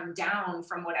second to come down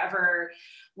from whatever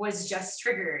was just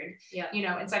triggered, you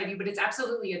know, inside of you. But it's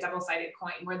absolutely a double-sided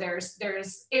coin, where there's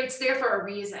it's there for a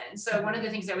reason. So one of the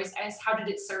things I always ask, how did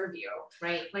it serve you?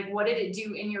 Right. Like, what did it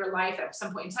do in your life at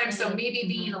some point in time? So maybe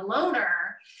being a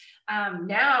loner,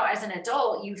 now as an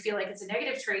adult, you feel like it's a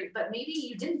negative trait, but maybe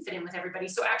you didn't fit in with everybody.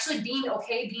 So actually being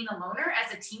okay being a loner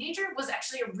as a teenager was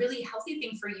actually a really healthy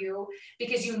thing for you,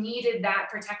 because you needed that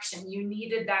protection. You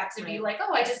needed that to be like,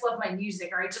 oh, I just love my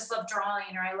music, or I just love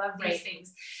drawing, or I love these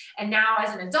things. And now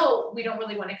as an adult, we don't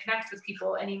really want to connect with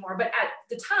people anymore. But at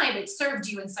the time, it served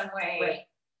you in some way.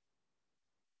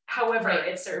 However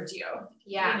it served you.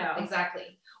 Yeah, you know?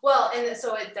 Exactly. Well, and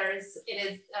so it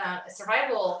is a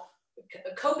survival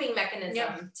coping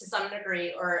mechanism to some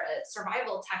degree, or a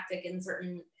survival tactic in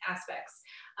certain aspects.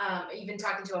 Even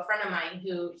talking to a friend of mine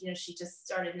who, you know, she just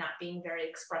started not being very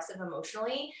expressive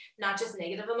emotionally, not just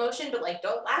negative emotion, but like,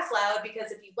 don't laugh loud,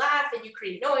 because if you laugh and you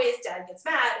create noise, dad gets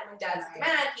mad, and when dad gets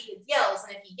mad, he yells,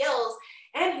 and if he yells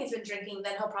and he's been drinking,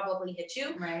 then he'll probably hit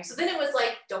you. So then it was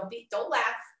like, don't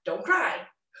laugh, don't cry,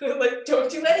 like,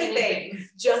 don't do anything.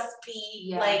 Just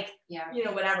be you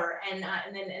know, whatever. And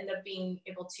then end up being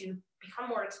able to become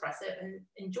more expressive and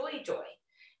enjoy joy,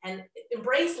 and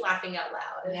embrace laughing out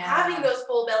loud, and having those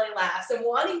full belly laughs, and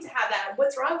wanting to have that.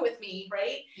 What's wrong with me,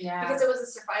 right? Because it was a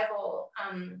survival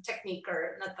technique,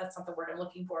 or not, that's not the word I'm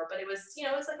looking for, but it was, you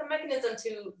know, it's like a mechanism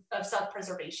of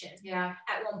self-preservation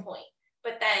at one point.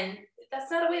 But then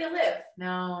that's not a way to live.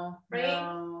 No.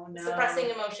 Suppressing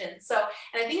emotions. So,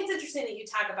 and I think it's interesting that you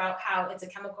talk about how it's a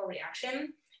chemical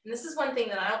reaction. And this is one thing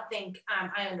that I don't think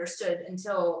I understood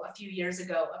until a few years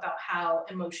ago, about how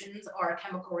emotions are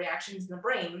chemical reactions in the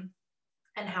brain,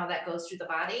 and how that goes through the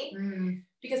body.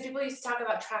 Because people used to talk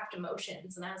about trapped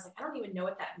emotions, and I was like, I don't even know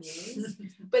what that means.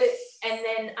 But and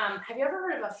then have you ever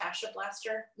heard of a fascia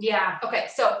blaster? Yeah. Okay,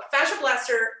 so fascia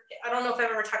blaster, I don't know if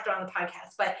I've ever talked about it on the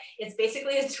podcast, but it's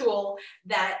basically a tool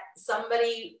that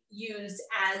somebody used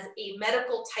as a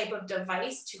medical type of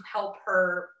device to help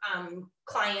her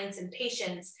clients and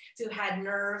patients who had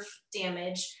nerve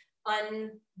damage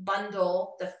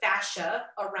unbundle the fascia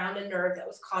around a nerve that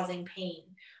was causing pain.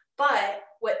 But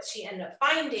what she ended up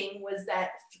finding was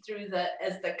that through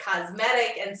as the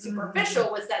cosmetic and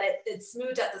superficial was that it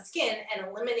smoothed out the skin and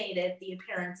eliminated the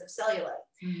appearance of cellulite.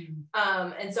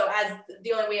 And so as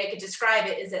the only way I could describe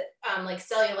it is that like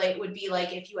cellulite would be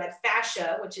like if you had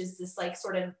fascia, which is this like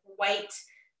sort of white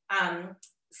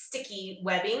sticky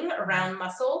webbing around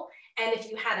muscle. And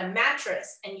if you had a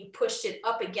mattress and you pushed it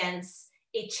up against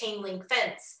a chain link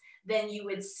fence, then you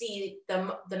would see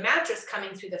the mattress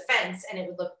coming through the fence, and it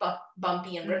would look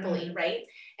bumpy and ripply, right?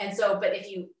 And so, but if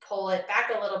you pull it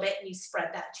back a little bit and you spread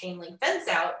that chain link fence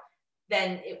out,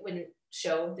 then it wouldn't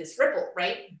show this ripple,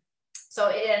 right? So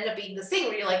it ended up being this thing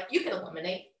where you're like, you can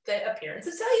eliminate the appearance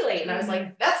of cellulite. And I was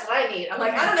like, that's what I need. I'm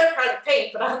like, I don't have chronic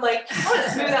pain, but I'm like, I want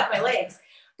to smooth out my legs.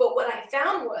 But what I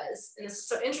found was, and this is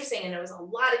so interesting, and there was a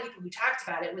lot of people who talked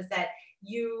about it, was that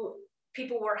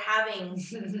people were having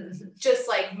just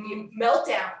like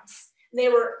meltdowns. They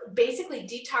were basically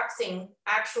detoxing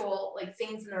actual like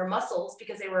things in their muscles,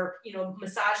 because they were, you know,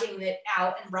 massaging it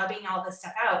out and rubbing all this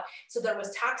stuff out. So there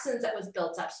was toxins that was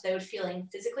built up. So they were feeling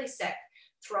physically sick,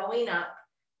 throwing up,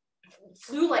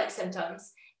 flu-like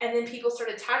symptoms. And then people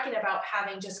started talking about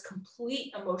having just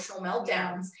complete emotional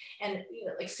meltdowns and, you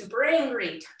know, like super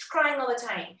angry, crying all the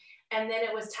time. And then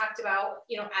it was talked about,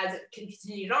 you know, as it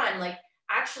continued on, like,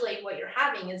 actually what you're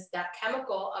having is that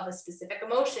chemical of a specific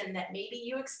emotion that maybe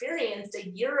you experienced a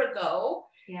year ago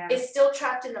is still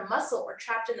trapped in the muscle or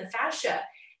trapped in the fascia.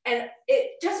 And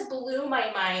it just blew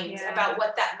my mind about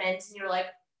what that meant. And you're like,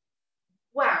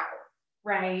 wow.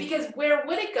 Right. Because where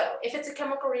would it go? If it's a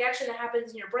chemical reaction that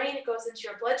happens in your brain, it goes into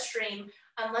your bloodstream,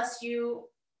 unless you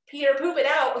pee or poop it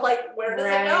out, like, where does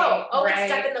it go? Oh,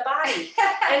 it's stuck in the body.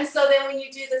 And so then when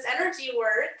you do this energy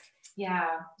work,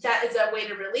 that is a way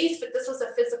to release, but this was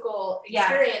a physical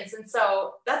experience. And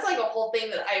so that's like a whole thing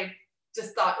that I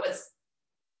just thought was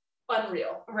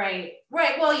unreal. Right.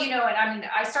 Well, you know, and I mean,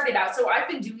 I started out, so I've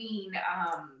been doing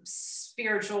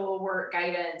spiritual work,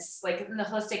 guidance, like in the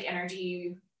holistic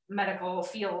energy medical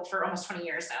field for almost 20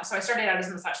 years now. So I started out as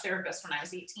a massage therapist when I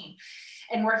was 18,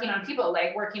 and working on people,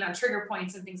 like working on trigger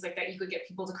points and things like that. You could get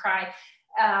people to cry.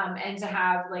 and to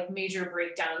have like major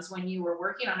breakdowns when you were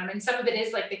working on them. And some of it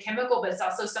is like the chemical, but it's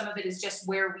also some of it is just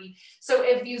where so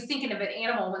if you thinking of an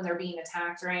animal when they're being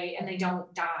attacked, right, and they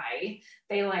don't die,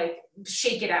 they like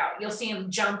shake it out. You'll see them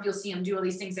jump, you'll see them do all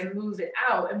these things and move it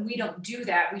out. And we don't do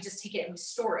that. We just take it and we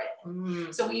store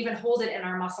it. So we even hold it in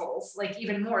our muscles, like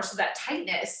even more. So that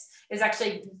tightness is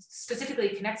actually specifically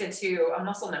connected to a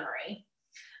muscle memory.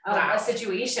 A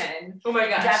situation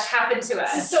that's happened to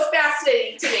us. This is so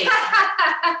fascinating to me.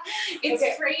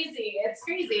 It's crazy. It's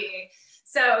crazy.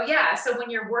 So yeah, so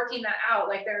when you're working that out,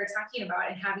 like they were talking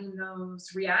about, and having those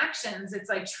reactions, it's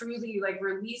like truly like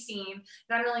releasing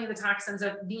not only the toxins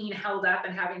of being held up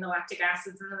and having the lactic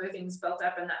acids and other things built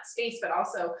up in that space, but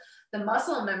also the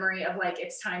muscle memory of like,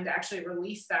 it's time to actually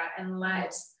release that and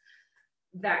let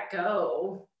that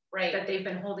go. Right, that they've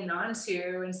been holding on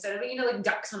to, instead of, like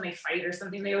ducks when they fight or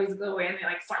something, they always go away and they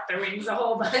like flap their wings a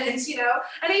whole bunch, And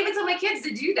I even tell my kids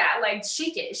to do that, like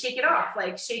shake it off,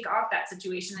 like shake off that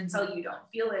situation until you don't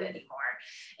feel it anymore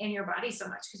in your body so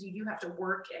much, because you do have to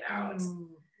work it out.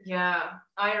 Yeah,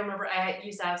 I remember I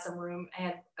used to have some room.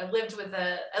 I lived with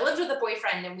a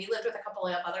boyfriend, and we lived with a couple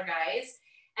of other guys.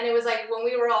 And it was like when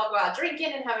we were all go out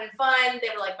drinking and having fun, they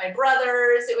were like my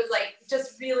brothers. It was like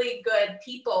just really good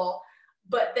people.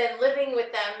 But then living with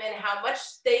them and how much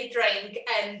they drank,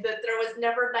 and that there was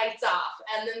never nights off,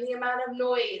 and then the amount of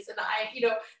noise, and I,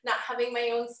 not having my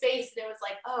own space. And it was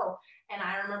like, oh, and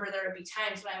I remember there would be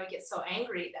times when I would get so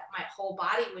angry that my whole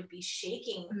body would be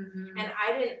shaking. And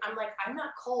I'm like, I'm not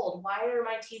cold. Why are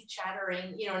my teeth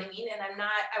chattering? You know what I mean? And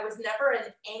I was never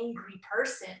an angry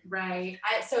person. Right.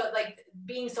 So like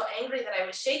being so angry that I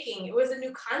was shaking, it was a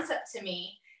new concept to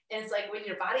me. And it's like when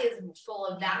your body is full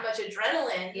of that much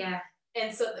adrenaline. Yeah.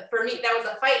 And so for me, that was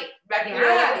a fight. Like,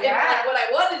 like what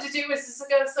I wanted to do was just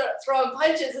go start throwing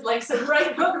punches and like some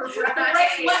right hook, look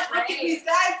at these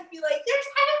guys and be like, they're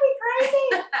driving me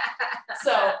crazy.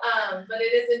 So, but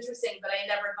it is interesting. But I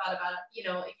never thought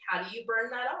about, like, how do you burn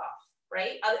that off,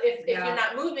 right? If you're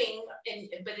not moving,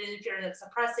 but if you're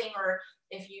suppressing, or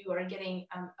if you are getting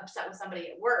upset with somebody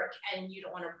at work and you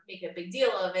don't want to make a big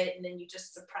deal of it, and then you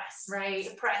just suppress,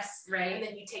 and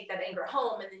then you take that anger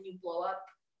home, and then you blow up.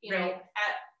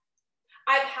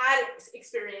 I've had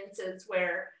experiences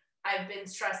where I've been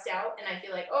stressed out and I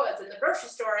feel like, oh, it's in the grocery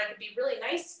store, I could be really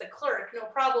nice to the clerk, no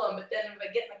problem. But then if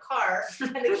I get in the car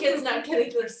and the kid's not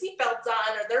getting their seatbelts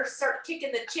on, or they're start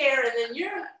kicking the chair, and then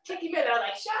you're kicking it, I'm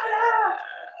like, shut up.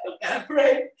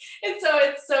 Right. And so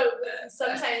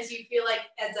sometimes you feel like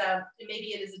maybe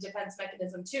it is a defense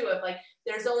mechanism too, of like,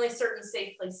 there's only certain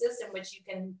safe places in which you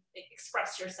can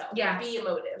express yourself, be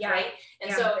emotive, right?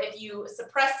 And so if you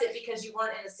suppressed it because you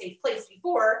weren't in a safe place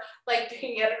before, like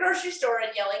being at a grocery store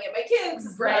and yelling at my kids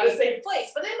is not a safe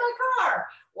place, but in my car,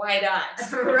 why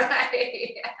not?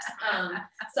 Right. And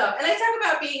I talk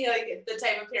about being like the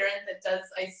type of parent that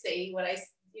I say what I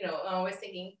I'm always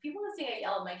thinking, people think I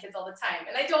yell at my kids all the time,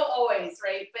 and I don't always,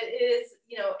 right? But it is,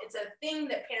 it's a thing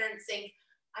that parents think,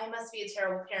 I must be a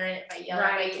terrible parent if I yell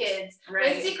at my kids. Right.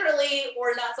 And secretly,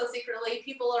 or not so secretly,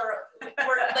 people are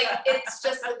like, it's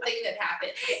just a thing that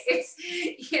happens.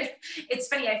 It's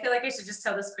funny. I feel like I should just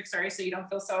tell this quick story so you don't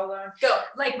feel so alone. Go.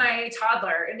 Like my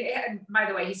toddler, and by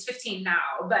the way, he's 15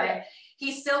 now, but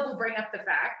he still will bring up the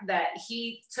fact that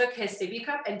he took his sippy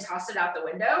cup and tossed it out the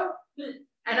window.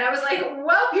 And I was like,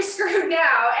 well, you're screwed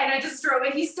now. And I just drove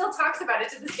it. He still talks about it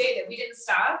to this day, that we didn't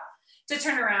stop to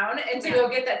turn around and to go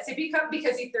get that sippy cup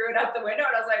because he threw it out the window.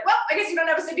 And I was like, well, I guess you don't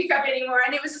have a sippy cup anymore.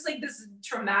 And it was just like this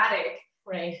traumatic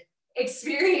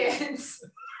experience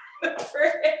for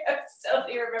him. Still,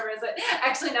 he remembers it.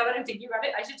 Actually, now that I'm thinking about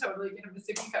it, I should totally get him a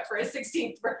sippy cup for his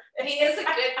 16th birthday. He is a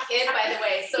good kid, by the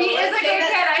way. So he is a good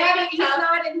kid. He's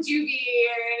not in juvie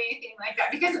or anything like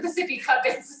that because of the sippy cup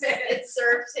incident. It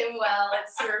served him well. It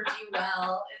served you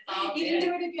well. He can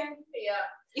do it again. Yeah.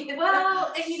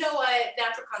 Well, and you know what?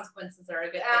 Natural consequences are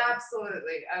a good thing.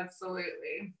 Absolutely.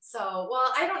 So,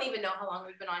 well, I don't even know how long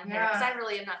we've been on here, because I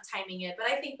really am not timing it,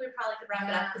 but I think we probably could wrap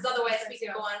it up, because otherwise we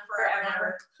could go on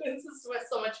forever. This is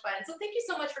so much fun. So thank you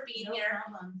so much for being here.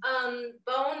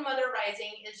 Bone Mother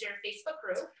Rising is your Facebook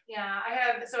group. Yeah,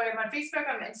 I'm on Facebook,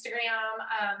 I'm on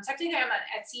Instagram. Technically I'm on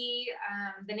Etsy.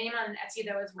 The name on Etsy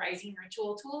though is Rising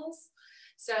Ritual Tools.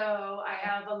 So I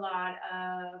have a lot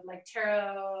of like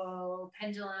tarot,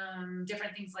 pendulum,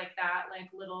 different things like that, like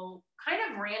little kind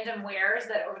of random wares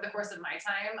that over the course of my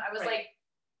time, I was like,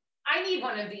 I need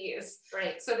one of these.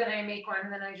 Right. So then I make one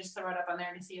and then I just throw it up on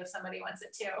there to see if somebody wants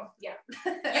it too. Yeah.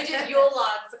 You did Yule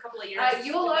logs a couple of years ago.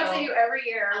 Yule logs I do every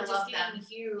year. I Which love is them.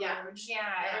 huge. Yeah,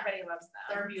 everybody loves them.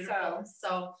 They're beautiful.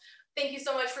 So thank you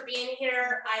so much for being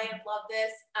here. I have loved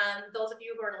this. Those of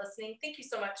you who are listening, thank you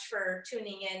so much for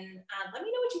tuning in. Let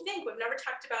me know what you think. We've never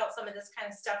talked about some of this kind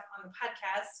of stuff on the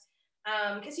podcast.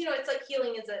 Because it's like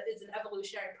healing is an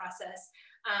evolutionary process.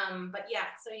 But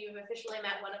yeah, so you've officially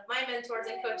met one of my mentors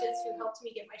and coaches who helped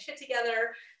me get my shit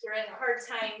together during a hard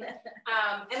time.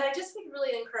 And I just would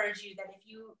really encourage you that if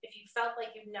you felt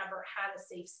like you've never had a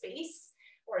safe space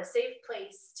or a safe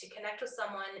place to connect with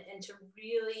someone and to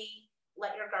really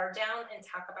let your guard down and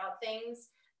talk about things,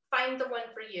 find the one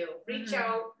for you. Reach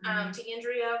out to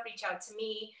Andrea, reach out to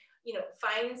me.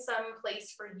 Find some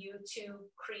place for you to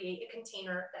create a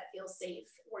container that feels safe,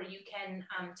 where you can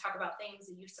talk about things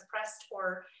that you've suppressed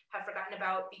or have forgotten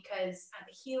about, because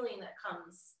the healing that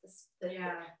comes, the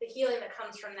healing that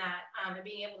comes from that, and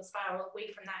being able to spiral away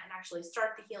from that and actually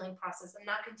start the healing process and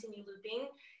not continue looping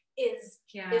is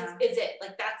it.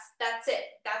 Like that's it.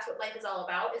 That's what life is all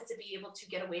about, is to be able to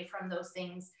get away from those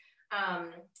things, from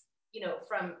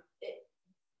it,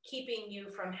 keeping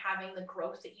you from having the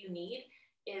growth that you need,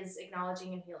 is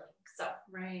acknowledging and healing. So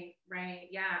right.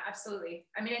 Yeah, absolutely.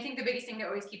 I mean, I think the biggest thing to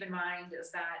always keep in mind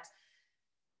is that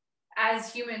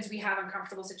as humans, we have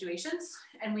uncomfortable situations,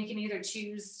 and we can either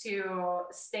choose to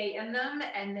stay in them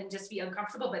and then just be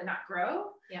uncomfortable but not grow.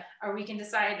 Yeah. Or we can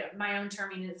decide, my own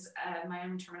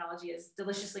terminology is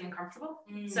deliciously uncomfortable.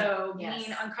 So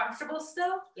being uncomfortable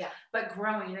still, but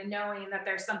growing and knowing that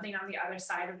there's something on the other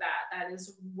side of that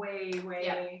is way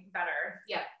better.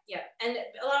 Yeah. And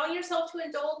allowing yourself to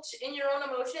indulge in your own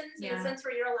emotions in a sense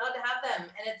where you're allowed to have them,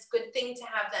 and it's a good thing to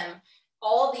have them.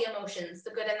 All the emotions,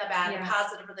 the good and the bad, the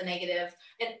positive or the negative,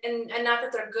 and not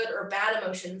that they're good or bad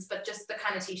emotions, but just the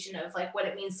connotation of like what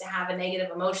it means to have a negative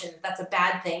emotion. That's a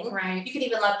bad thing. Right. You can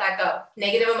even let that go.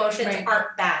 Negative emotions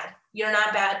aren't bad. You're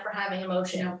not bad for having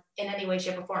emotion in any way,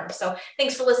 shape, or form. So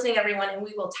thanks for listening, everyone, and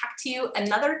we will talk to you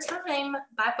another time.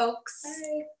 Bye, folks.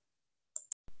 Bye.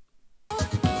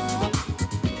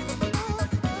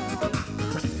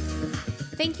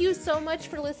 Thank you so much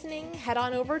for listening. Head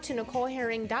on over to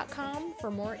NicoleHerring.com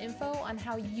for more info on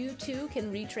how you too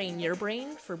can retrain your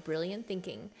brain for brilliant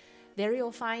thinking. There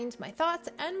you'll find my thoughts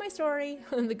and my story,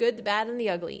 the good, the bad, and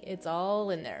the ugly. It's all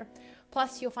in there.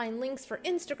 Plus, you'll find links for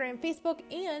Instagram, Facebook,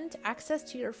 and access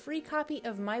to your free copy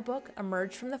of my book,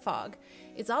 Emerge from the Fog.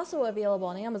 It's also available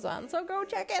on Amazon, so go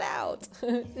check it out.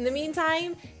 In the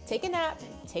meantime, take a nap,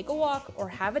 take a walk, or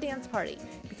have a dance party,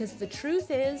 because the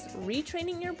truth is,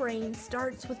 retraining your brain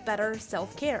starts with better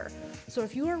self-care. So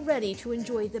if you are ready to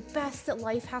enjoy the best that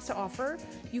life has to offer,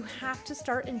 you have to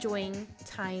start enjoying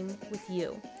time with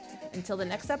you. Until the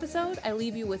next episode, I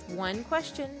leave you with one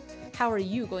question. How are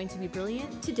you going to be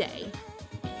brilliant today?